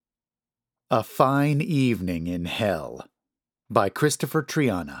A Fine Evening in Hell by Kristopher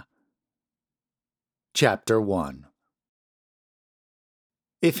Triana. Chapter 1.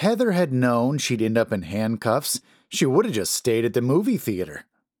 If Heather had known she'd end up in handcuffs, she would have just stayed at the movie theater.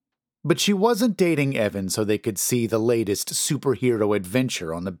 But she wasn't dating Evan so they could see the latest superhero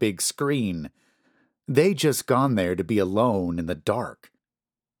adventure on the big screen. They'd just gone there to be alone in the dark.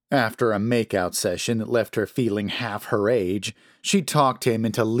 After a makeout session that left her feeling half her age, she talked him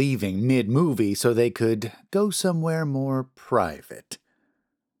into leaving mid-movie so they could go somewhere more private.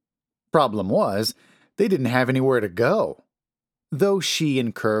 Problem was, they didn't have anywhere to go. Though she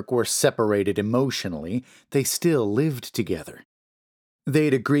and Kirk were separated emotionally, they still lived together.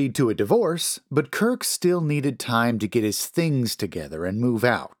 They'd agreed to a divorce, but Kirk still needed time to get his things together and move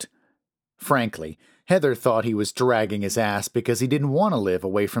out. Frankly, Heather thought he was dragging his ass because he didn't want to live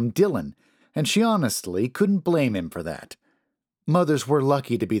away from Dylan, and she honestly couldn't blame him for that. Mothers were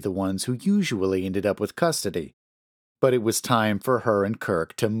lucky to be the ones who usually ended up with custody. But it was time for her and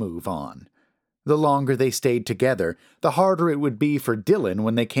Kirk to move on. The longer they stayed together, the harder it would be for Dylan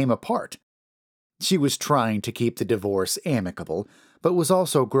when they came apart. She was trying to keep the divorce amicable, but was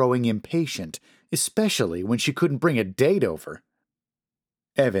also growing impatient, especially when she couldn't bring a date over.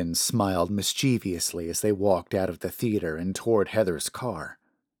 Evan smiled mischievously as they walked out of the theater and toward Heather's car.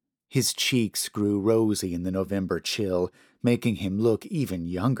 His cheeks grew rosy in the November chill, making him look even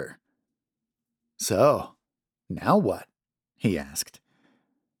younger. "So, now what?" he asked.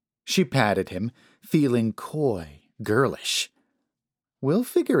 She patted him, feeling coy, girlish. "We'll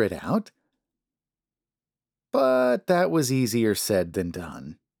figure it out." But that was easier said than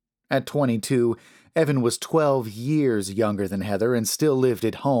done. At 22, Evan was 12 years younger than Heather and still lived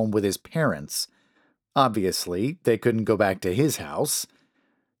at home with his parents. Obviously, they couldn't go back to his house.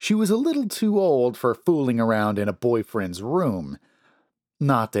 She was a little too old for fooling around in a boyfriend's room.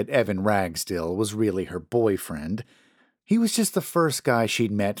 Not that Evan Ragsdale was really her boyfriend. He was just the first guy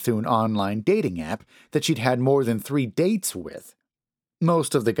she'd met through an online dating app that she'd had more than 3 dates with.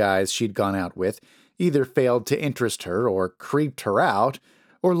 Most of the guys she'd gone out with either failed to interest her or creeped her out,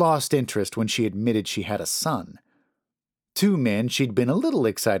 or lost interest when she admitted she had a son. 2 men she'd been a little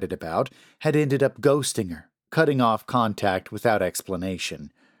excited about had ended up ghosting her, cutting off contact without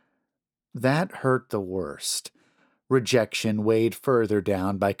explanation. That hurt the worst. Rejection weighed further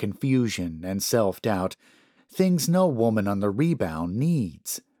down by confusion and self-doubt, things no woman on the rebound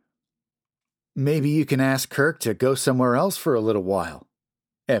needs. "Maybe you can ask Kirk to go somewhere else for a little while,"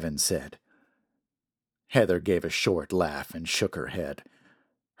 Evan said. Heather gave a short laugh and shook her head.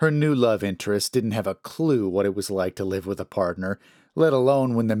 Her new love interest didn't have a clue what it was like to live with a partner, let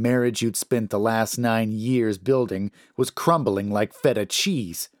alone when the marriage you'd spent the last 9 years building was crumbling like feta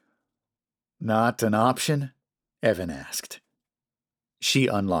cheese. "Not an option?" Evan asked. She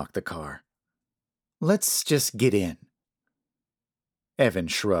unlocked the car. "Let's just get in." Evan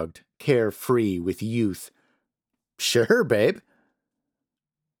shrugged, carefree with youth. "Sure, babe."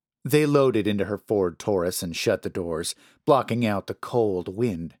 They loaded into her Ford Taurus and shut the doors, blocking out the cold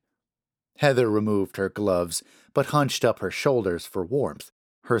wind. Heather removed her gloves, but hunched up her shoulders for warmth,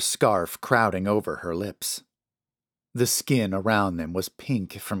 her scarf crowding over her lips. The skin around them was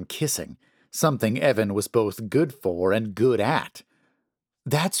pink from kissing, something Evan was both good for and good at.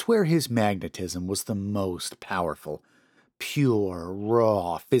 That's where his magnetism was the most powerful. Pure,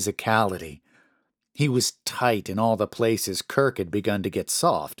 raw physicality. He was tight in all the places Kirk had begun to get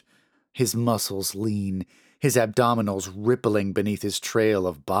soft. His muscles lean, his abdominals rippling beneath his trail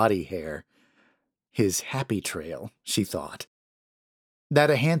of body hair. His happy trail, she thought. That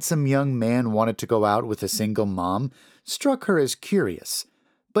a handsome young man wanted to go out with a single mom struck her as curious,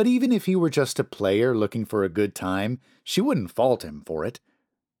 but even if he were just a player looking for a good time, she wouldn't fault him for it.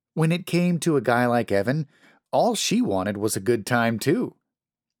 When it came to a guy like Evan, all she wanted was a good time too.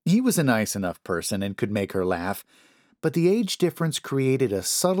 He was a nice enough person and could make her laugh, but the age difference created a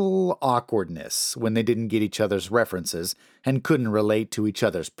subtle awkwardness when they didn't get each other's references and couldn't relate to each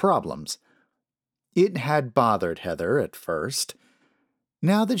other's problems. It had bothered Heather at first.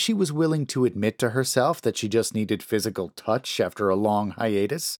 Now that she was willing to admit to herself that she just needed physical touch after a long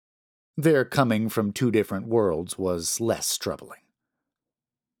hiatus, their coming from 2 different worlds was less troubling.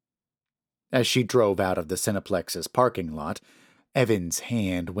 As she drove out of the Cineplex's parking lot, Evan's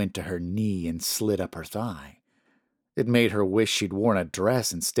hand went to her knee and slid up her thigh. It made her wish she'd worn a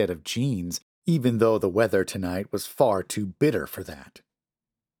dress instead of jeans, even though the weather tonight was far too bitter for that.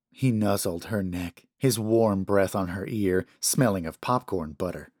 He nuzzled her neck, his warm breath on her ear, smelling of popcorn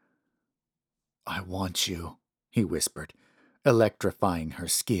butter. "I want you," he whispered, electrifying her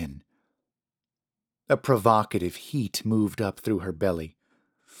skin. A provocative heat moved up through her belly.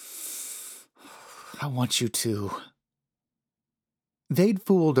 I want you to. They'd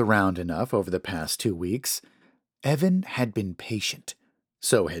fooled around enough over the past 2 weeks. Evan had been patient.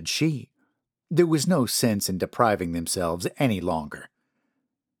 So had she. There was no sense in depriving themselves any longer.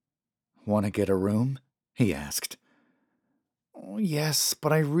 Want to get a room? He asked. Oh, yes,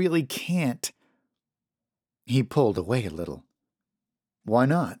 but I really can't. He pulled away a little. Why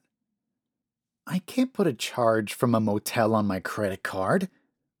not? I can't put a charge from a motel on my credit card.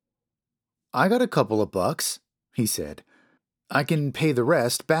 I got a couple of bucks, he said. I can pay the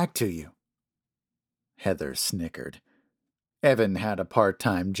rest back to you. Heather snickered. Evan had a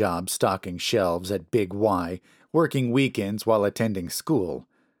part-time job stocking shelves at Big Y, working weekends while attending school.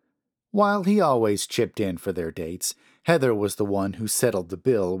 While he always chipped in for their dates, Heather was the one who settled the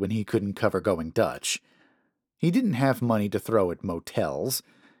bill when he couldn't cover going Dutch. He didn't have money to throw at motels.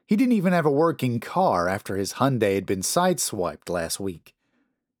 He didn't even have a working car after his Hyundai had been sideswiped last week.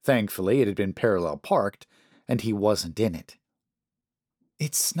 Thankfully, it had been parallel parked, and he wasn't in it.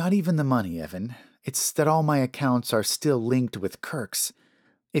 It's not even the money, Evan. It's that all my accounts are still linked with Kirk's.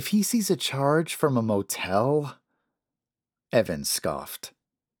 If he sees a charge from a motel... Evan scoffed.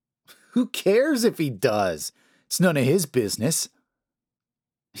 Who cares if he does? It's none of his business.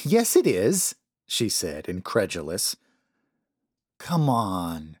 Yes, it is, she said, incredulous. Come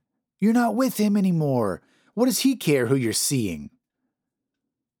on. You're not with him anymore. What does he care who you're seeing?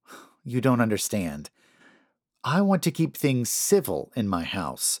 You don't understand. I want to keep things civil in my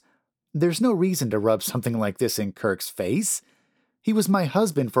house. There's no reason to rub something like this in Kirk's face. He was my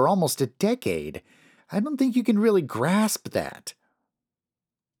husband for almost a decade. I don't think you can really grasp that.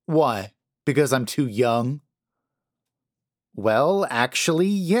 Why? Because I'm too young? Well, actually,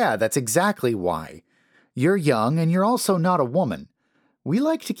 yeah, that's exactly why. You're young and you're also not a woman. We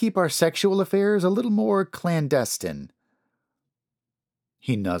like to keep our sexual affairs a little more clandestine.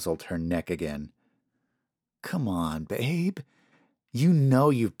 He nuzzled her neck again. Come on, babe. You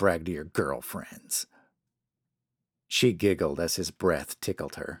know you've bragged to your girlfriends. She giggled as his breath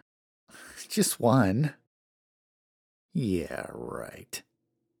tickled her. Just one. Yeah, right.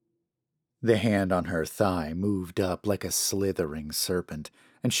 The hand on her thigh moved up like a slithering serpent,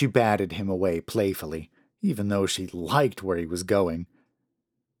 and she batted him away playfully, even though she liked where he was going.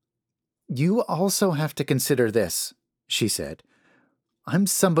 You also have to consider this, she said. I'm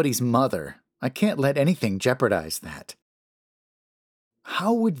somebody's mother. I can't let anything jeopardize that.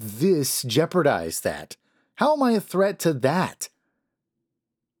 How would this jeopardize that? How am I a threat to that?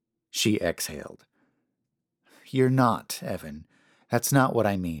 She exhaled. You're not, Evan. That's not what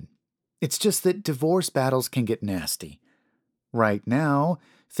I mean. It's just that divorce battles can get nasty. Right now,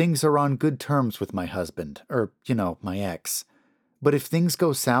 things are on good terms with my husband, my ex. But if things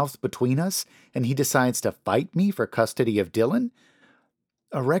go south between us and he decides to fight me for custody of Dylan,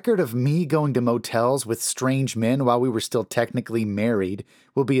 a record of me going to motels with strange men while we were still technically married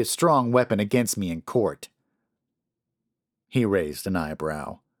will be a strong weapon against me in court. He raised an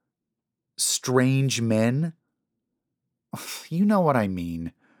eyebrow. Strange men? You know what I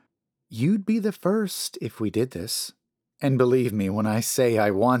mean. You'd be the first if we did this. And believe me when I say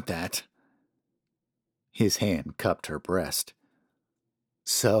I want that. His hand cupped her breast.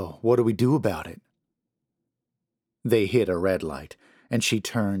 So, what do we do about it? They hit a red light, and she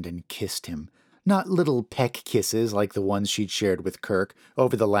turned and kissed him. Not little peck kisses like the ones she'd shared with Kirk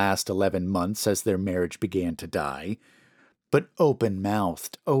over the last 11 months as their marriage began to die, but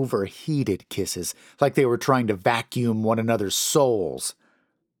open-mouthed, overheated kisses like they were trying to vacuum one another's souls.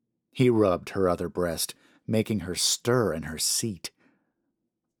 He rubbed her other breast, making her stir in her seat.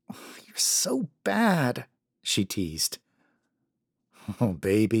 You're so bad, she teased. Oh,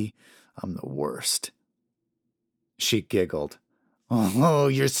 baby, I'm the worst. She giggled. Oh,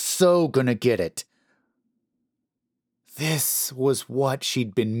 you're so gonna get it. This was what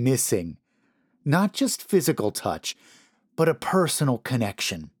she'd been missing. Not just physical touch, but a personal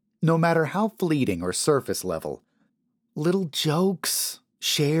connection, no matter how fleeting or surface level. Little jokes,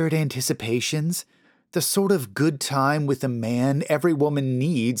 shared anticipations, the sort of good time with a man every woman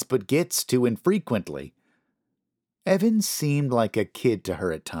needs but gets too infrequently. Evan seemed like a kid to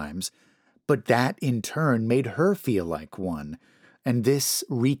her at times, but that in turn made her feel like one, and this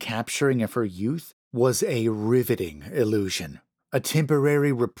recapturing of her youth was a riveting illusion, a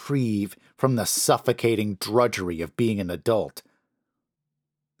temporary reprieve from the suffocating drudgery of being an adult.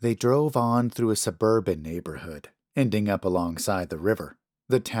 They drove on through a suburban neighborhood, ending up alongside the river,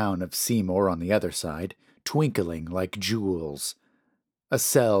 the town of Seymour on the other side, twinkling like jewels. A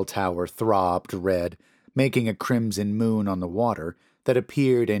cell tower throbbed red, making a crimson moon on the water that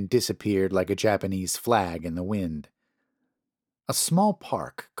appeared and disappeared like a Japanese flag in the wind. A small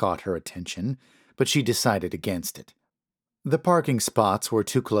park caught her attention, but she decided against it. The parking spots were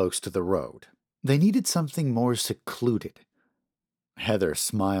too close to the road. They needed something more secluded. Heather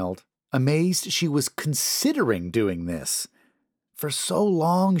smiled, amazed she was considering doing this. For so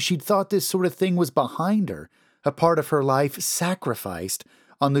long, she'd thought this sort of thing was behind her, a part of her life sacrificed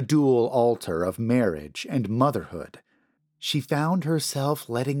on the dual altar of marriage and motherhood. She found herself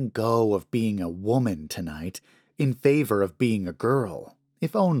letting go of being a woman tonight in favor of being a girl,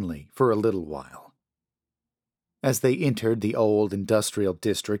 if only for a little while. As they entered the old industrial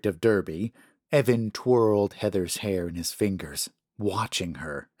district of Derby, Evan twirled Heather's hair in his fingers, watching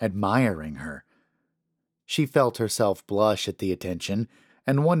her, admiring her. She felt herself blush at the attention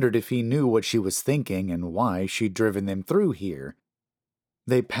and wondered if he knew what she was thinking and why she'd driven them through here.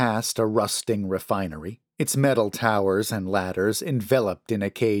 They passed a rusting refinery, its metal towers and ladders enveloped in a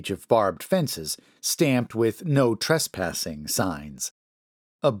cage of barbed fences, stamped with "No Trespassing" signs.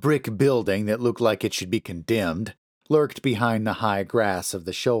 A brick building that looked like it should be condemned lurked behind the high grass of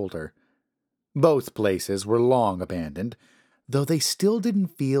the shoulder. Both places were long abandoned, though they still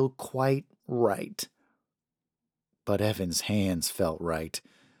didn't feel quite right. But Evan's hands felt right.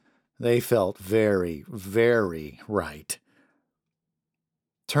 They felt very, very right.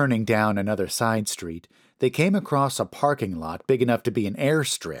 Turning down another side street, they came across a parking lot big enough to be an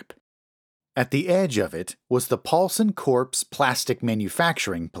airstrip. At the edge of it was the Paulson Corp's plastic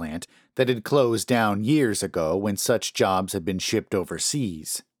manufacturing plant that had closed down years ago when such jobs had been shipped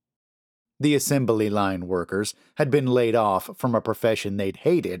overseas. The assembly line workers had been laid off from a profession they'd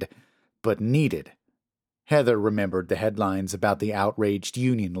hated, but needed. Heather remembered the headlines about the outraged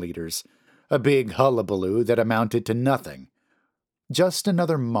union leaders, a big hullabaloo that amounted to nothing. Just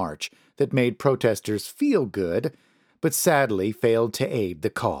another march that made protesters feel good, but sadly failed to aid the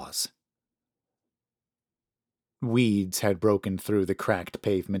cause. Weeds had broken through the cracked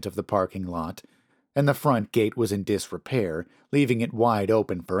pavement of the parking lot, and the front gate was in disrepair, leaving it wide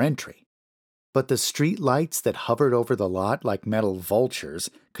open for entry. But the street lights that hovered over the lot like metal vultures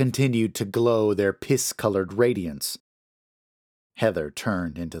continued to glow their piss-colored radiance. Heather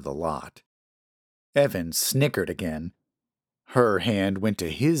turned into the lot. Evan snickered again. Her hand went to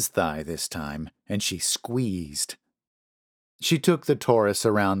his thigh this time, and she squeezed. She took the Taurus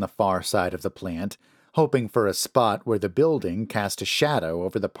around the far side of the plant, hoping for a spot where the building cast a shadow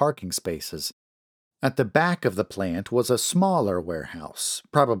over the parking spaces. At the back of the plant was a smaller warehouse,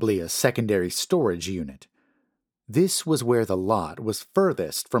 probably a secondary storage unit. This was where the lot was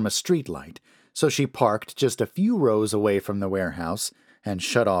furthest from a streetlight, so she parked just a few rows away from the warehouse and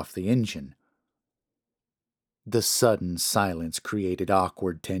shut off the engine. The sudden silence created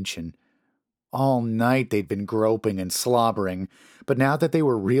awkward tension. All night they'd been groping and slobbering, but now that they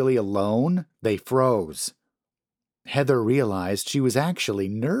were really alone, they froze. Heather realized she was actually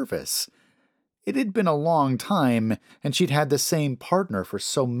nervous. It had been a long time, and she'd had the same partner for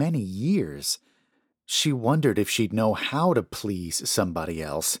so many years. She wondered if she'd know how to please somebody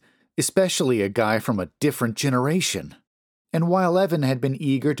else, especially a guy from a different generation. And while Evan had been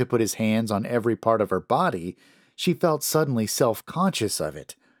eager to put his hands on every part of her body, she felt suddenly self-conscious of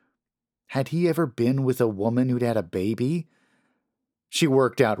it. Had he ever been with a woman who'd had a baby? She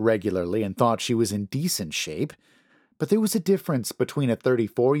worked out regularly and thought she was in decent shape, but there was a difference between a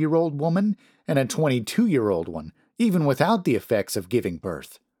 34-year-old woman and a 22-year-old one, even without the effects of giving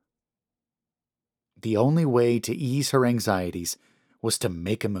birth. The only way to ease her anxieties was to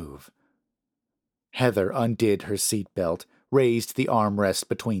make a move. Heather undid her seatbelt, raised the armrest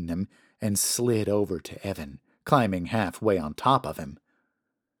between them, and slid over to Evan, climbing halfway on top of him.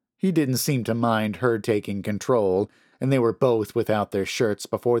 He didn't seem to mind her taking control, and they were both without their shirts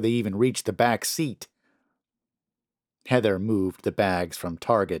before they even reached the back seat. Heather moved the bags from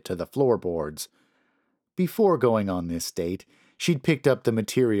Target to the floorboards. Before going on this date, she'd picked up the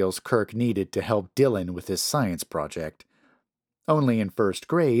materials Kirk needed to help Dylan with his science project. Only in first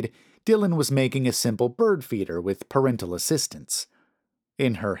grade, Dylan was making a simple bird feeder with parental assistance.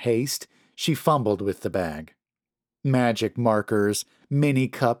 In her haste, she fumbled with the bag. Magic markers, mini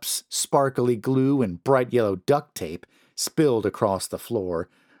cups, sparkly glue, and bright yellow duct tape spilled across the floor,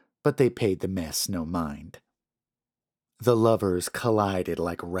 but they paid the mess no mind. The lovers collided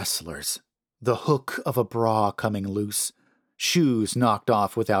like wrestlers, the hook of a bra coming loose, shoes knocked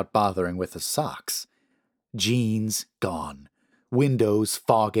off without bothering with the socks, jeans gone, windows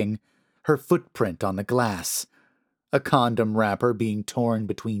fogging, her footprint on the glass, a condom wrapper being torn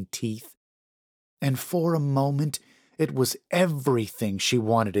between teeth. And for a moment, it was everything she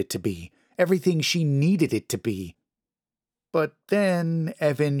wanted it to be, everything she needed it to be. But then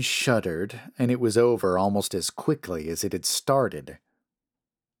Evan shuddered, and it was over almost as quickly as it had started.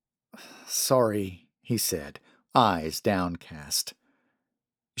 Sorry, he said, eyes downcast.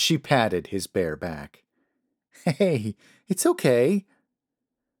 She patted his bare back. Hey, it's okay.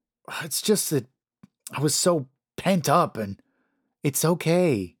 It's just that I was so pent up and it's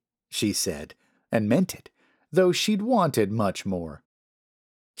okay, she said, and meant it, though she'd wanted much more.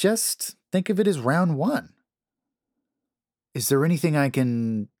 Just think of it as round one. Is there anything I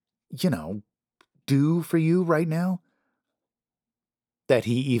can, you know, do for you right now? That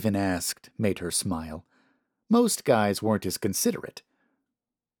he even asked made her smile. Most guys weren't as considerate.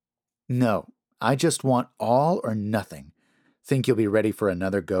 No, I just want all or nothing. Think you'll be ready for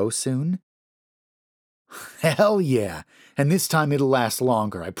another go soon? Hell yeah, and this time it'll last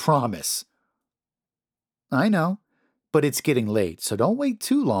longer, I promise. I know, but it's getting late, so don't wait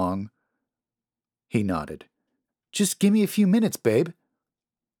too long. He nodded. Just give me a few minutes, babe.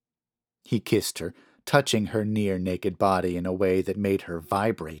 He kissed her, touching her near-naked body in a way that made her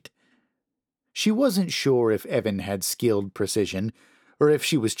vibrate. She wasn't sure if Evan had skilled precision, or if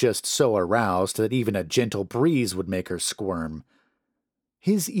she was just so aroused that even a gentle breeze would make her squirm.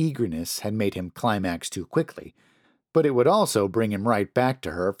 His eagerness had made him climax too quickly, but it would also bring him right back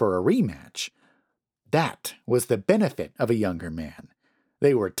to her for a rematch. That was the benefit of a younger man.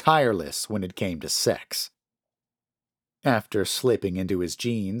 They were tireless when it came to sex. After slipping into his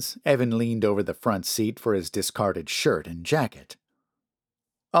jeans, Evan leaned over the front seat for his discarded shirt and jacket.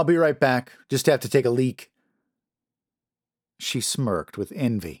 I'll be right back. Just have to take a leak. She smirked with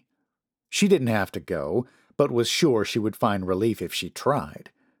envy. She didn't have to go, but was sure she would find relief if she tried.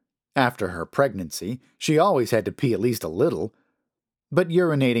 After her pregnancy, she always had to pee at least a little. But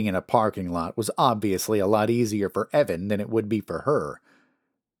urinating in a parking lot was obviously a lot easier for Evan than it would be for her.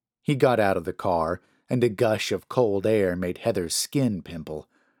 He got out of the car, and a gush of cold air made Heather's skin pimple.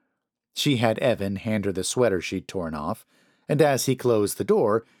 She had Evan hand her the sweater she'd torn off, and as he closed the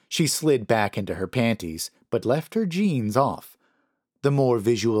door, she slid back into her panties, but left her jeans off. The more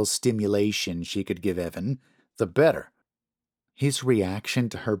visual stimulation she could give Evan, the better. His reaction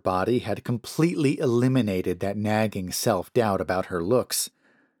to her body had completely eliminated that nagging self-doubt about her looks.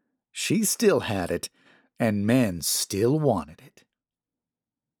 She still had it, and men still wanted it.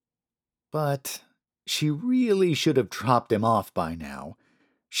 But she really should have dropped him off by now.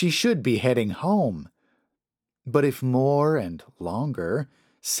 She should be heading home. But if more and longer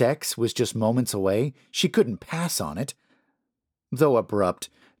sex was just moments away, she couldn't pass on it. Though abrupt,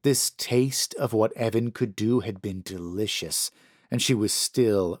 this taste of what Evan could do had been delicious, and she was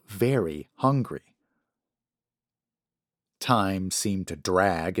still very hungry. Time seemed to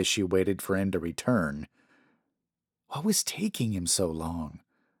drag as she waited for him to return. What was taking him so long?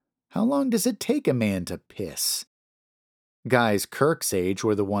 How long does it take a man to piss? Guys Kirk's age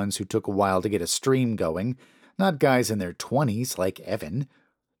were the ones who took a while to get a stream going, not guys in their 20s like Evan.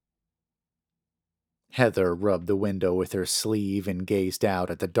 Heather rubbed the window with her sleeve and gazed out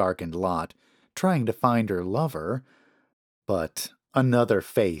at the darkened lot, trying to find her lover. But another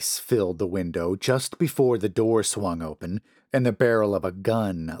face filled the window just before the door swung open and the barrel of a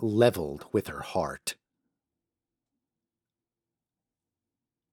gun leveled with her heart.